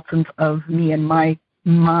resultant of me and my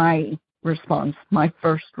response, my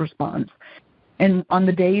first response. And on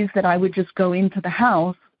the days that I would just go into the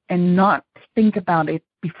house and not think about it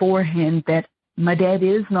beforehand, that my dad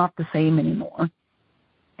is not the same anymore,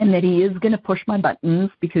 and that he is going to push my buttons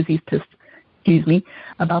because he's pissed,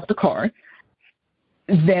 about the car,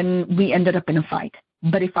 then we ended up in a fight.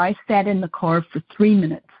 But if I sat in the car for 3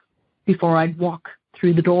 minutes before I'd walk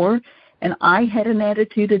through the door, and I had an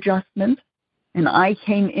attitude adjustment, and I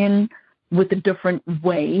came in with a different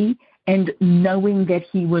way, and knowing that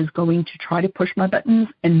he was going to try to push my buttons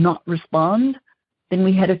and not respond, then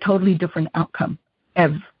we had a totally different outcome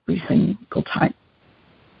every single time,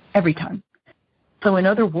 every time. So in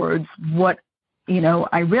other words, what,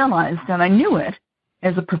 I realized, and I knew it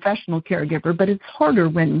as a professional caregiver, but it's harder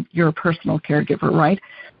when you're a personal caregiver, right?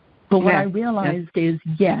 But what I realized is,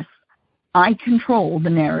 yes, I control the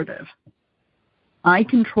narrative. I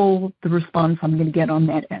control the response I'm going to get on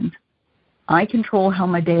that end. I control how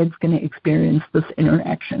my dad's going to experience this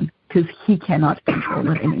interaction, because he cannot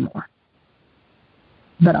control it anymore.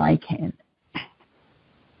 But I can.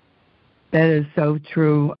 That is so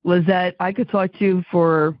true. Lizette, I could talk to you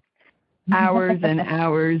for hours and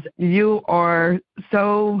hours. You are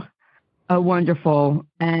so wonderful,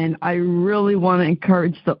 and I really want to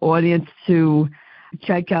encourage the audience to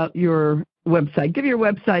check out your website. Give your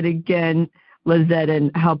website again, Lizette,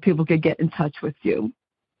 and how people could get in touch with you.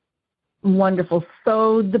 Wonderful.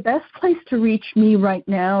 So the best place to reach me right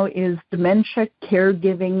now is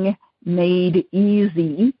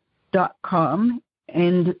dementiacaregivingmadeeasy.com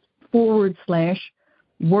and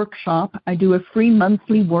 /workshop. I do a free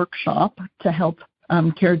monthly workshop to help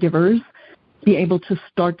caregivers be able to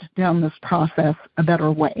start down this process a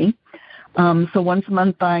better way. So once a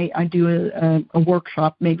month I do a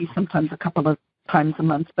workshop, maybe sometimes a couple of times a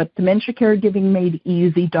month, but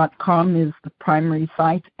dementiacaregivingmadeeasy.com is the primary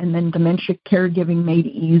site, and then Dementia Caregiving Made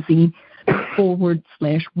Easy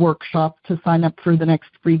 /workshop to sign up for the next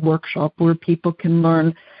free workshop, where people can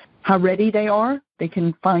learn how ready they are. They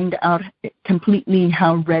can find out completely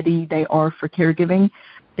how ready they are for caregiving.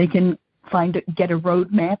 They can get a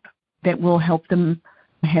roadmap that will help them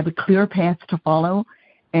have a clear path to follow,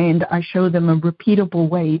 and I show them a repeatable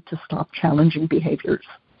way to stop challenging behaviors.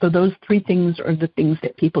 So those three things are the things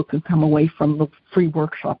that people can come away from the free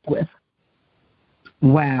workshop with.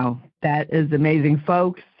 Wow, that is amazing,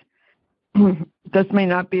 folks. This may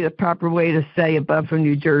not be the proper way to say above from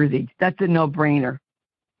New Jersey. That's a no-brainer.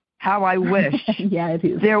 How I wish it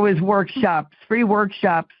is. There was free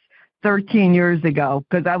workshops 13 years ago,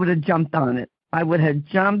 because I would have jumped on it. I would have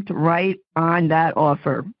jumped right on that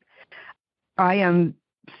offer. I am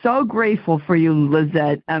so grateful for you,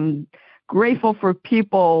 Lizette. I'm grateful for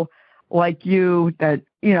people like you that,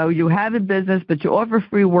 you have a business, but you offer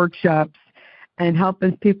free workshops and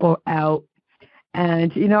helping people out.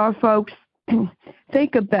 And, folks,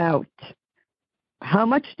 think about how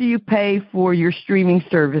much do you pay for your streaming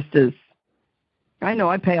services? I know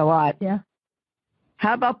I pay a lot. Yeah.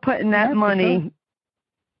 How about putting that money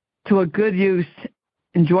to a good use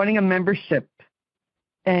and joining a membership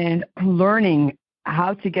and learning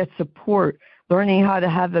how to get support, learning how to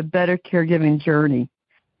have a better caregiving journey?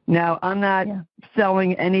 Now, I'm not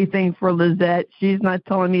selling anything for Lizette. She's not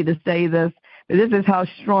telling me to say this, but this is how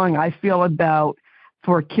strong I feel about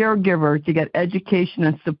for a caregiver to get education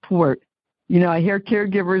and support. I hear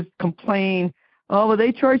caregivers complain, oh, well,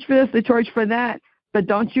 they charge for this, they charge for that. But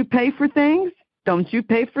don't you pay for things? Don't you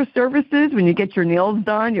pay for services when you get your nails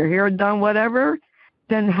done, your hair done, whatever?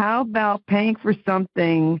 Then how about paying for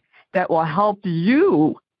something that will help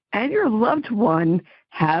you and your loved one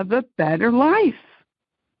have a better life?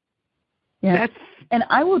 Yes. And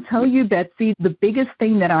I will tell you, Betsy, the biggest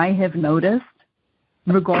thing that I have noticed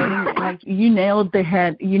regarding, like, you nailed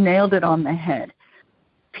it on the head.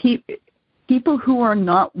 People who are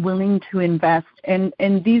not willing to invest, and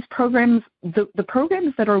these programs, the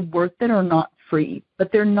programs that are worth it are not free,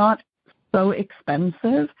 but they're not so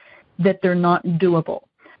expensive that they're not doable.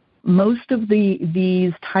 Most of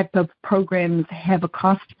these type of programs have a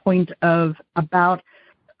cost point of about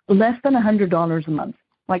less than $100 a month.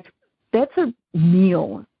 Like, that's a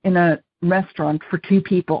meal in a restaurant for two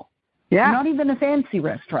people. Yeah. Not even a fancy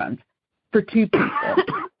restaurant for two people. That's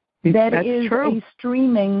true.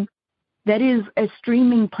 That is a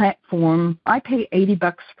streaming platform. I pay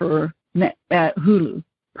 $80 for Hulu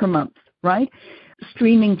per month, right?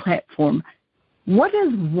 Streaming platform. What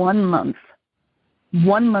does 1 month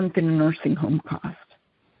in a nursing home cost?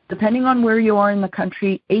 Depending on where you are in the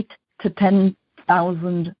country, $8,000 to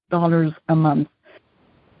 $10,000 a month.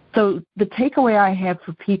 So the takeaway I have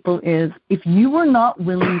for people is, if you are not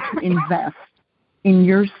willing to invest in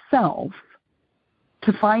yourself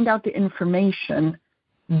to find out the information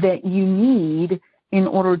that you need in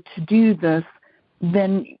order to do this,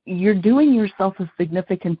 then you're doing yourself a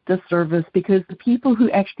significant disservice, because the people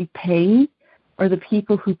who actually pay are the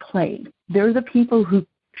people who play. They're the people who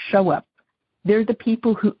show up. They're the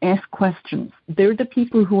people who ask questions. They're the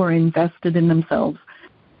people who are invested in themselves.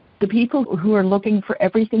 The people who are looking for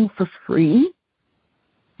everything for free,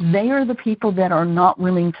 they are the people that are not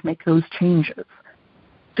willing to make those changes.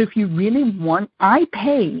 So if you really want, I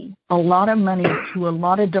pay a lot of money to a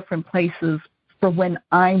lot of different places for when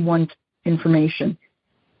I want information.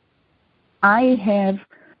 I have,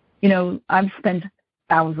 I've spent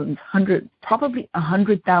thousands, probably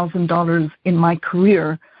 $100,000 in my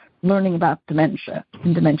career learning about dementia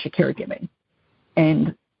and dementia caregiving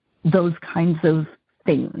and those kinds of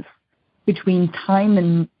things. Between time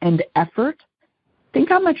and effort, think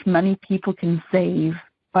how much money people can save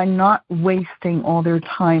by not wasting all their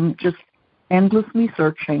time just endlessly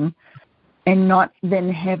searching and not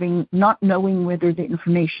knowing whether the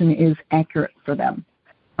information is accurate for them.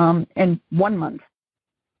 And 1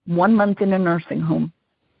 month in a nursing home.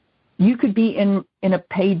 You could be in a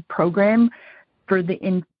paid program for the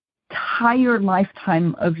entire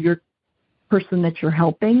lifetime of your person that you're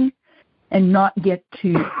helping and not get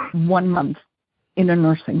to 1 month in a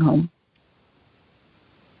nursing home.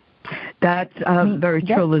 That's very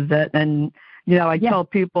true, Lizette. And, I tell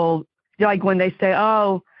people, like when they say,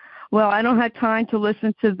 oh, well, I don't have time to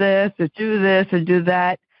listen to this or do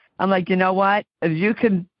that. I'm like, you know what? If you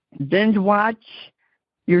can binge watch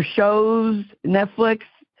your shows, Netflix,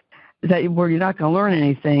 where you're not going to learn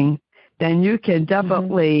anything, then you can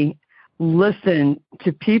definitely listen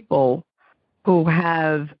to people who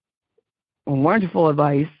have wonderful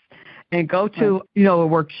advice and go to, a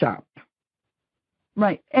workshop.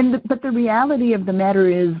 Right. But the reality of the matter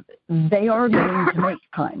is they are going to make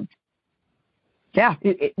time. Yeah.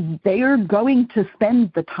 They are going to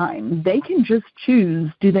spend the time. They can just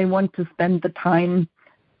choose, do they want to spend the time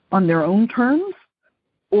on their own terms,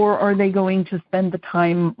 or are they going to spend the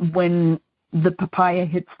time when the papaya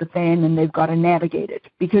hits the fan and they've got to navigate it?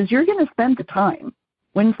 Because you're going to spend the time.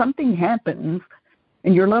 When something happens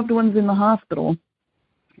and your loved one's in the hospital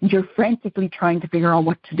and you're frantically trying to figure out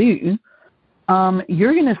what to do,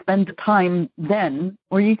 you're going to spend the time then,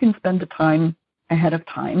 or you can spend the time ahead of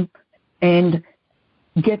time and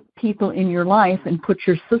get people in your life and put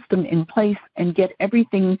your system in place and get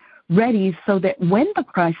everything ready so that when the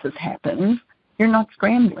crisis happens, you're not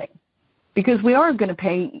scrambling. Because we're going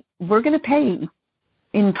to pay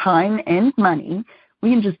in time and money.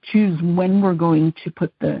 We can just choose when we're going to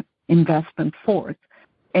put the investment forth.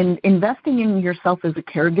 And investing in yourself as a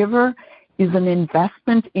caregiver is an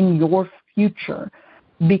investment in your future,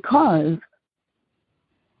 because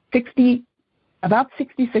about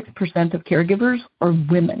 66% of caregivers are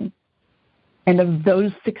women. And of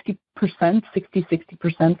those 60%,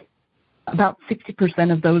 about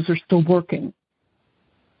 60% of those are still working.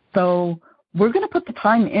 So we're going to put the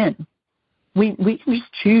time in. We can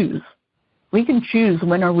just choose. We can choose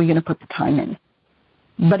when are we going to put the time in.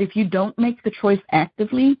 But if you don't make the choice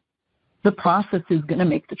actively, the process is going to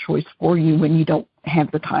make the choice for you when you don't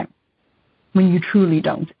have the time, when you truly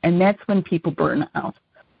don't. And that's when people burn out.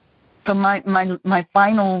 So my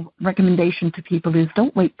final recommendation to people is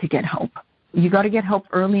don't wait to get help. You got to get help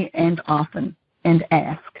early and often and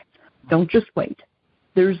ask. Don't just wait.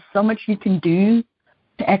 There's so much you can do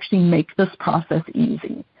to actually make this process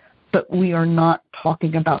easy. But we are not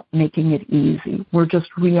talking about making it easy. We're just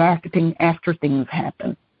reacting after things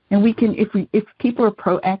happen. And we can, if people are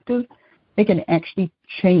proactive, they can actually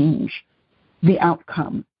change the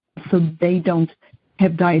outcome so they don't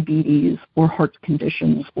have diabetes or heart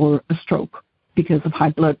conditions or a stroke because of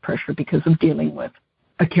high blood pressure, because of dealing with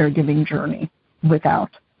a caregiving journey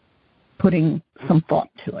without putting some thought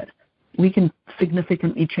to it. We can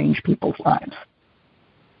significantly change people's lives.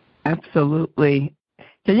 Absolutely.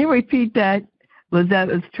 Can you repeat that? Lizette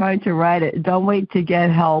was trying to write it. Don't wait to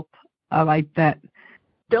get help. I like that.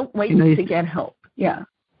 Don't wait to get help. Yeah.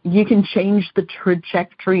 You can change the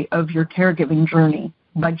trajectory of your caregiving journey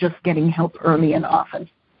by just getting help early and often.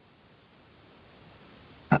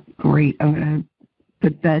 Great. I'm going to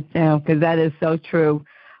put that down because that is so true.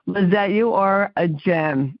 Lizette, you are a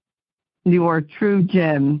gem. You are a true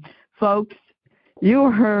gem. Folks, you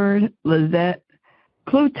heard Lizette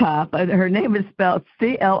Klutop. Her name is spelled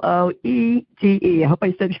Cloete. I hope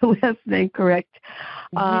I said your last name correct.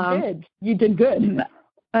 You did. You did good.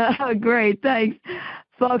 Great. Thanks.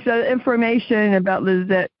 Folks, information about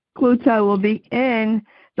Lizette Klutop will be in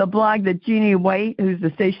the blog that Jeannie White, who's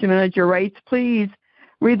the station manager, writes. Please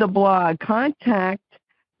read the blog. Contact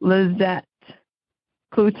Lizette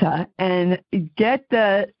Klutop and get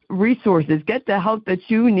the resources, get the help that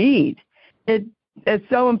you need. It's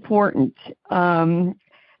so important. And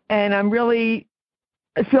I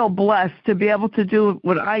feel blessed to be able to do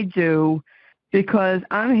what I do because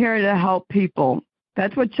I'm here to help people.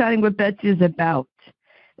 That's what Chatting with Betsy is about,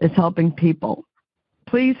 is helping people.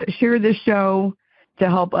 Please share this show to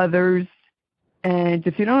help others. And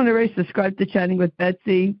if you don't already subscribe to Chatting with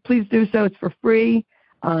Betsy, please do so. It's for free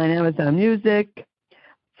on Amazon Music,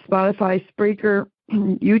 Spotify, Spreaker,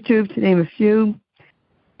 YouTube, to name a few.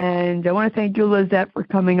 And I want to thank you, Lizette, for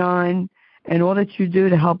coming on and all that you do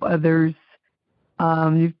to help others.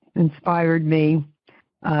 You've inspired me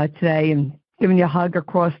today and giving you a hug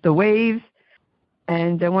across the waves.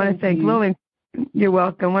 And I want to thank Lillian. You're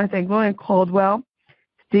welcome. I want to thank Lillian Caldwell,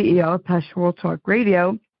 CEO of Passion World Talk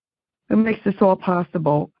Radio, who makes this all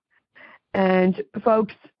possible. And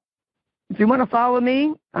folks, if you want to follow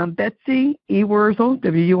me, I'm Betsy E. Wurzel,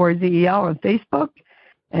 W-U-R-Z-E-L on Facebook.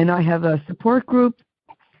 And I have a support group,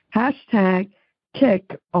 hashtag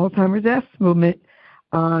Kick Alzheimer's F Movement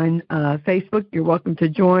on Facebook. You're welcome to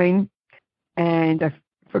join. And I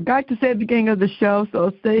forgot to say at the beginning of the show, so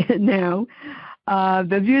I'll say it now.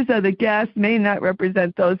 The views of the guests may not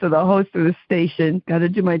represent those of the host of the station. Got to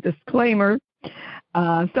do my disclaimer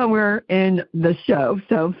somewhere in the show.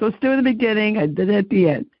 So let's do it at the beginning. I did it at the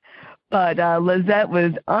end. But Lizette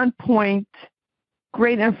was on point,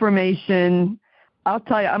 great information. I'll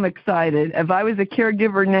tell you, I'm excited. If I was a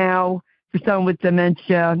caregiver now for someone with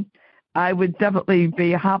dementia, I would definitely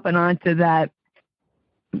be hopping onto that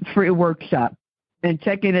free workshop and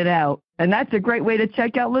checking it out. And that's a great way to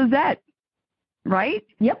check out Lizette, right?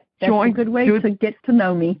 Yep, that's a good way to get to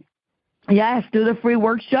know me. Yes, do the free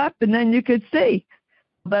workshop, and then you could see.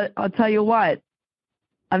 But I'll tell you what,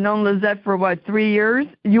 I've known Lizette for, 3 years?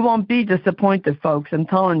 You won't be disappointed, folks. I'm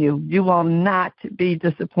telling you, you will not be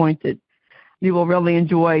disappointed. You will really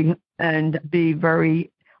enjoy and be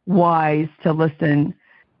very wise to listen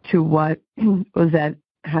to what Lizette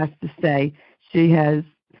has to say. She has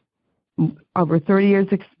over 30 years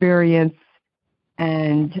experience,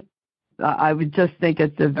 and I would just think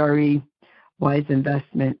it's a very wise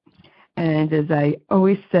investment. And as I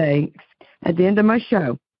always say at the end of my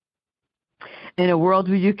show, in a world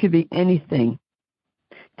where you could be anything,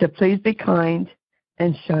 to please be kind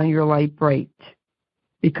and shine your light bright,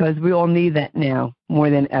 because we all need that now more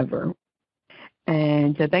than ever.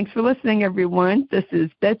 And thanks for listening, everyone. This is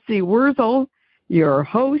Betsy Wurzel, your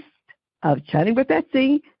host of Chatting with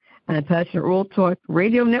Betsy on Passionate World Talk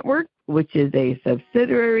Radio Network, which is a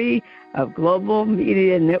subsidiary of Global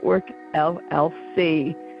Media Network,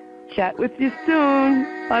 LLC. Chat with you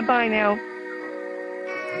soon. Bye-bye now.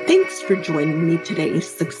 Thanks for joining me today,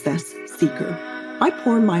 Success Seeker. I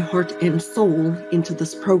pour my heart and soul into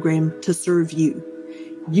this program to serve you.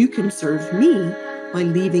 You can serve me by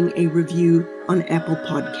leaving a review on Apple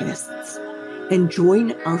Podcasts and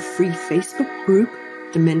join our free Facebook group,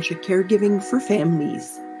 Dementia Caregiving for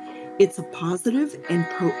Families. It's a positive and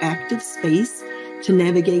proactive space to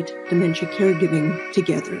navigate dementia caregiving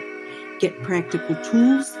together, get practical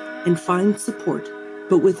tools, and find support,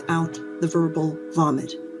 but without the verbal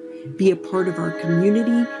vomit. Be a part of our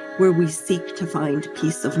community where we seek to find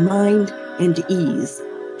peace of mind and ease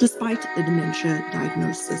despite a dementia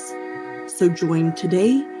diagnosis. So join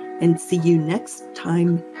today and see you next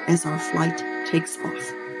time as our flight takes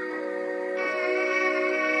off.